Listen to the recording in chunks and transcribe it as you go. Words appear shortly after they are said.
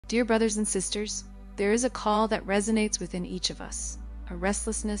Dear brothers and sisters, there is a call that resonates within each of us, a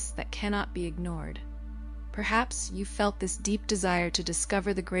restlessness that cannot be ignored. Perhaps you felt this deep desire to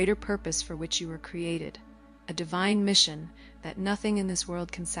discover the greater purpose for which you were created, a divine mission that nothing in this world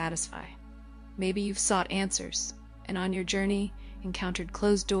can satisfy. Maybe you've sought answers, and on your journey encountered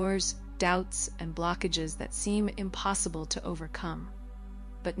closed doors, doubts, and blockages that seem impossible to overcome.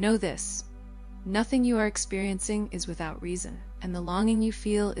 But know this: nothing you are experiencing is without reason, and the longing you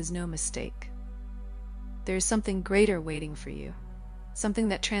feel is no mistake. There is something greater waiting for you, something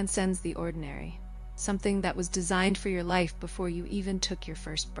that transcends the ordinary, something that was designed for your life before you even took your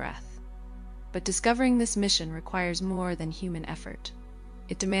first breath. But discovering this mission requires more than human effort.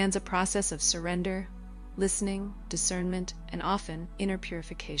 It demands a process of surrender, listening, discernment, and often inner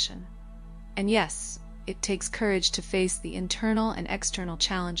purification. And yes, it takes courage to face the internal and external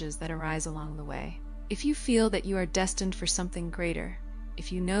challenges that arise along the way. If you feel that you are destined for something greater,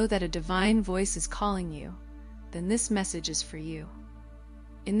 if you know that a divine voice is calling you, then this message is for you.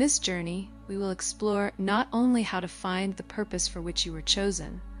 In this journey, we will explore not only how to find the purpose for which you were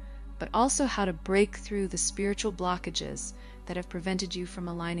chosen, but also how to break through the spiritual blockages that have prevented you from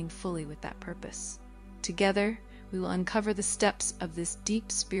aligning fully with that purpose. Together, we will uncover the steps of this deep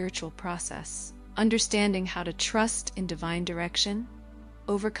spiritual process, understanding how to trust in divine direction,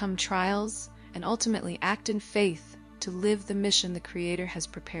 overcome trials, and ultimately act in faith to live the mission the Creator has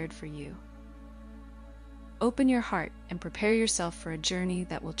prepared for you. Open your heart and prepare yourself for a journey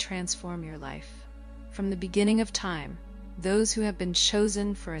that will transform your life. From the beginning of time, those who have been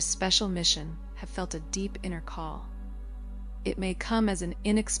chosen for a special mission have felt a deep inner call. It may come as an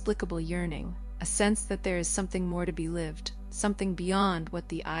inexplicable yearning, a sense that there is something more to be lived, something beyond what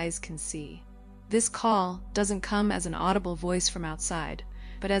the eyes can see. This call doesn't come as an audible voice from outside,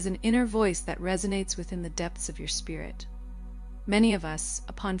 but as an inner voice that resonates within the depths of your spirit. Many of us,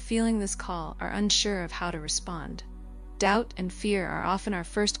 upon feeling this call, are unsure of how to respond. Doubt and fear are often our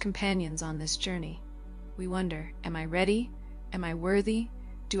first companions on this journey. We wonder, am I ready? Am I worthy?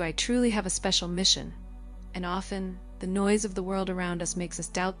 Do I truly have a special mission? And often, the noise of the world around us makes us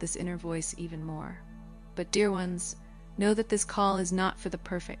doubt this inner voice even more. But dear ones, know that this call is not for the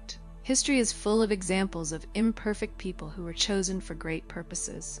perfect. History is full of examples of imperfect people who were chosen for great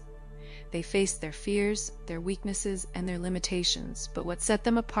purposes. They faced their fears, their weaknesses, and their limitations, but what set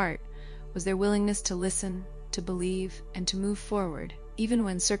them apart was their willingness to listen, to believe, and to move forward, even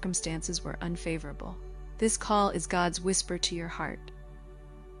when circumstances were unfavorable. This call is God's whisper to your heart.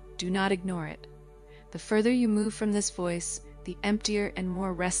 Do not ignore it. The further you move from this voice, the emptier and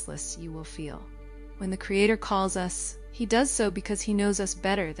more restless you will feel. When the Creator calls us, He does so because He knows us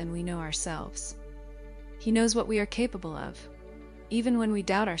better than we know ourselves. He knows what we are capable of, even when we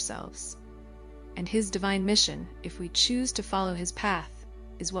doubt ourselves. And His divine mission, if we choose to follow His path,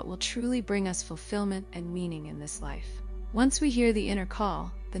 is what will truly bring us fulfillment and meaning in this life. Once we hear the inner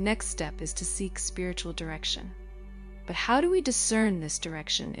call, the next step is to seek spiritual direction. But how do we discern this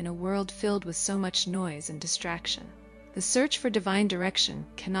direction in a world filled with so much noise and distraction? The search for divine direction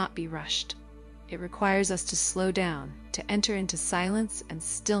cannot be rushed. It requires us to slow down, to enter into silence and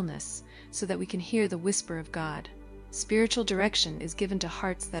stillness so that we can hear the whisper of God. Spiritual direction is given to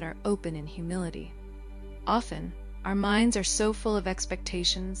hearts that are open in humility. Often, our minds are so full of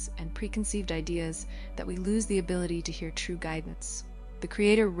expectations and preconceived ideas that we lose the ability to hear true guidance. The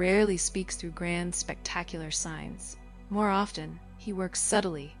Creator rarely speaks through grand, spectacular signs. More often, He works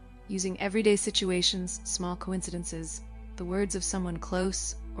subtly, using everyday situations, small coincidences, the words of someone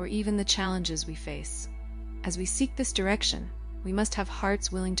close, or even the challenges we face. As we seek this direction, we must have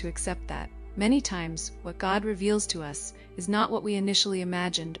hearts willing to accept that many times what God reveals to us is not what we initially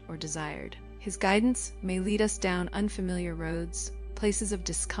imagined or desired. His guidance may lead us down unfamiliar roads, places of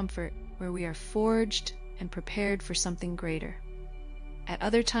discomfort where we are forged and prepared for something greater. At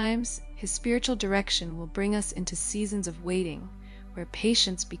other times, His spiritual direction will bring us into seasons of waiting, where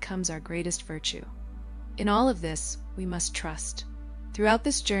patience becomes our greatest virtue. In all of this, we must trust. Throughout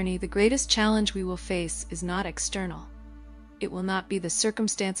this journey, the greatest challenge we will face is not external. It will not be the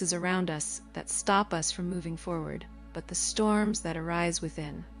circumstances around us that stop us from moving forward, but the storms that arise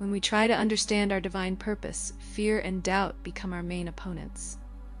within. When we try to understand our divine purpose, fear and doubt become our main opponents.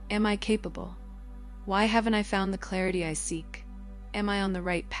 Am I capable? Why haven't I found the clarity I seek? Am I on the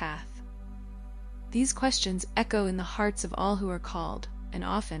right path? These questions echo in the hearts of all who are called, and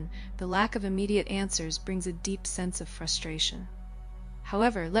often the lack of immediate answers brings a deep sense of frustration.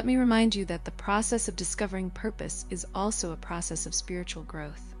 However, let me remind you that the process of discovering purpose is also a process of spiritual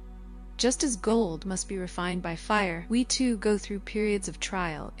growth. Just as gold must be refined by fire, we too go through periods of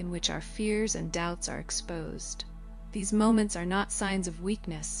trial in which our fears and doubts are exposed. These moments are not signs of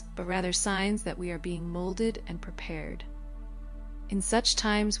weakness, but rather signs that we are being molded and prepared. In such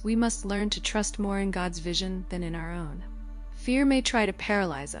times, we must learn to trust more in God's vision than in our own. Fear may try to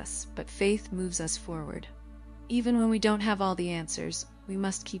paralyze us, but faith moves us forward. Even when we don't have all the answers, we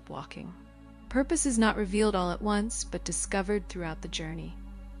must keep walking. Purpose is not revealed all at once, but discovered throughout the journey.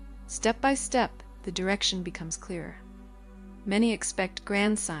 Step by step, the direction becomes clearer. Many expect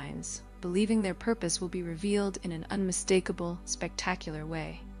grand signs, believing their purpose will be revealed in an unmistakable, spectacular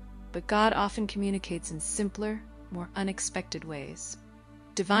way. But God often communicates in simpler, more unexpected ways.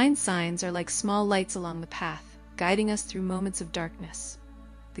 Divine signs are like small lights along the path, guiding us through moments of darkness.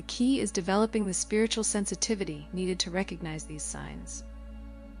 The key is developing the spiritual sensitivity needed to recognize these signs.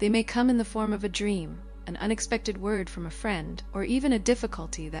 They may come in the form of a dream, an unexpected word from a friend, or even a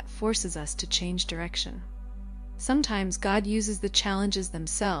difficulty that forces us to change direction. Sometimes God uses the challenges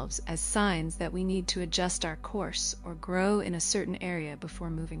themselves as signs that we need to adjust our course or grow in a certain area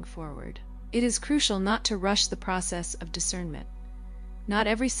before moving forward. It is crucial not to rush the process of discernment. Not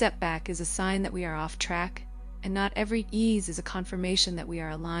every setback is a sign that we are off track, and not every ease is a confirmation that we are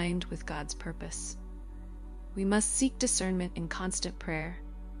aligned with God's purpose. We must seek discernment in constant prayer,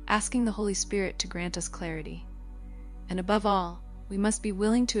 asking the Holy Spirit to grant us clarity. And above all, we must be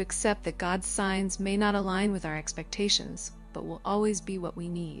willing to accept that God's signs may not align with our expectations, but will always be what we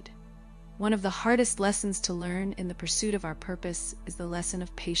need. One of the hardest lessons to learn in the pursuit of our purpose is the lesson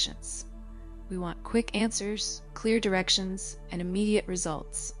of patience. We want quick answers, clear directions, and immediate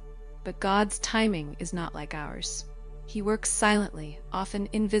results. But God's timing is not like ours. He works silently, often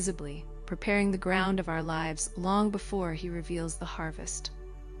invisibly, preparing the ground of our lives long before He reveals the harvest.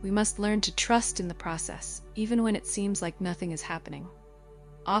 We must learn to trust in the process, even when it seems like nothing is happening.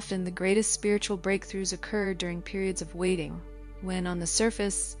 Often the greatest spiritual breakthroughs occur during periods of waiting, when on the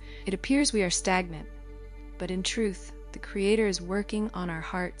surface it appears we are stagnant. But in truth, the Creator is working on our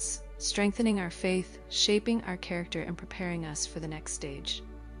hearts, strengthening our faith, shaping our character, and preparing us for the next stage.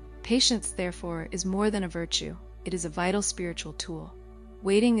 Patience, therefore, is more than a virtue. It is a vital spiritual tool.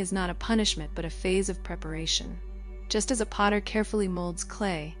 Waiting is not a punishment, but a phase of preparation. Just as a potter carefully molds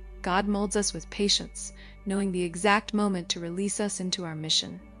clay, God molds us with patience, knowing the exact moment to release us into our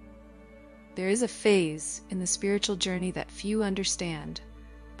mission. There is a phase in the spiritual journey that few understand,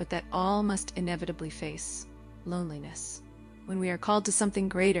 but that all must inevitably face: loneliness. When we are called to something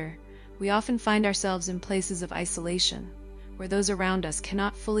greater, we often find ourselves in places of isolation, where those around us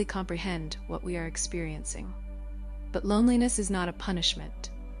cannot fully comprehend what we are experiencing. But loneliness is not a punishment.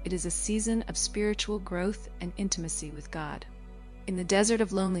 It is a season of spiritual growth and intimacy with God. In the desert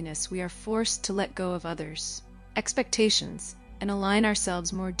of loneliness, we are forced to let go of others' expectations and align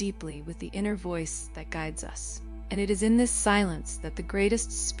ourselves more deeply with the inner voice that guides us. And it is in this silence that the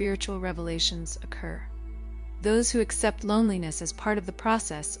greatest spiritual revelations occur. Those who accept loneliness as part of the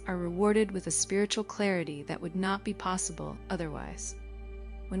process are rewarded with a spiritual clarity that would not be possible otherwise.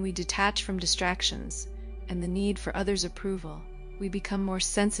 When we detach from distractions and the need for others' approval, we become more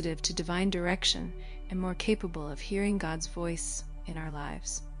sensitive to divine direction and more capable of hearing God's voice in our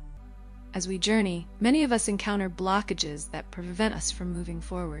lives. As we journey, many of us encounter blockages that prevent us from moving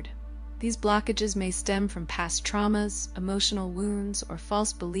forward. These blockages may stem from past traumas, emotional wounds, or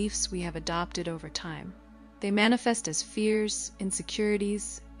false beliefs we have adopted over time. They manifest as fears,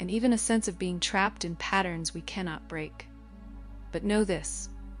 insecurities, and even a sense of being trapped in patterns we cannot break. But know this: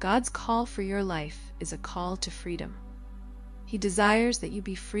 God's call for your life is a call to freedom. He desires that you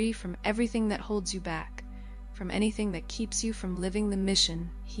be free from everything that holds you back, from anything that keeps you from living the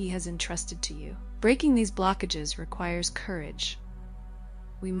mission He has entrusted to you. Breaking these blockages requires courage.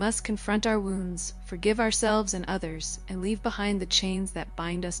 We must confront our wounds, forgive ourselves and others, and leave behind the chains that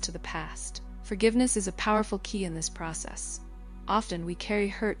bind us to the past. Forgiveness is a powerful key in this process. Often we carry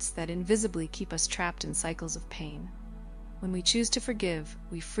hurts that invisibly keep us trapped in cycles of pain. When we choose to forgive,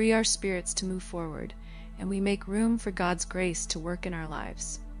 we free our spirits to move forward, and we make room for God's grace to work in our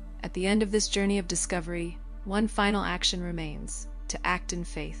lives. At the end of this journey of discovery, one final action remains: to act in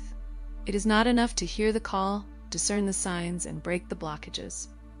faith. It is not enough to hear the call, discern the signs, and break the blockages.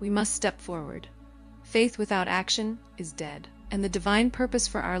 We must step forward. Faith without action is dead, and the divine purpose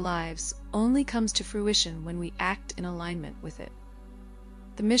for our lives only comes to fruition when we act in alignment with it.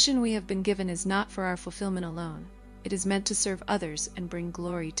 The mission we have been given is not for our fulfillment alone. It is meant to serve others and bring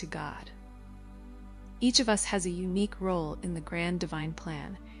glory to God. Each of us has a unique role in the grand divine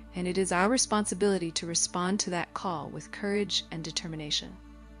plan, and it is our responsibility to respond to that call with courage and determination.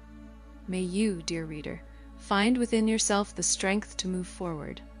 May you, dear reader, find within yourself the strength to move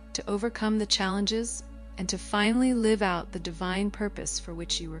forward, to overcome the challenges, and to finally live out the divine purpose for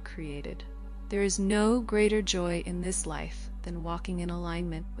which you were created. There is no greater joy in this life than walking in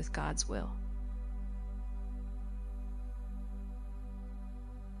alignment with God's will.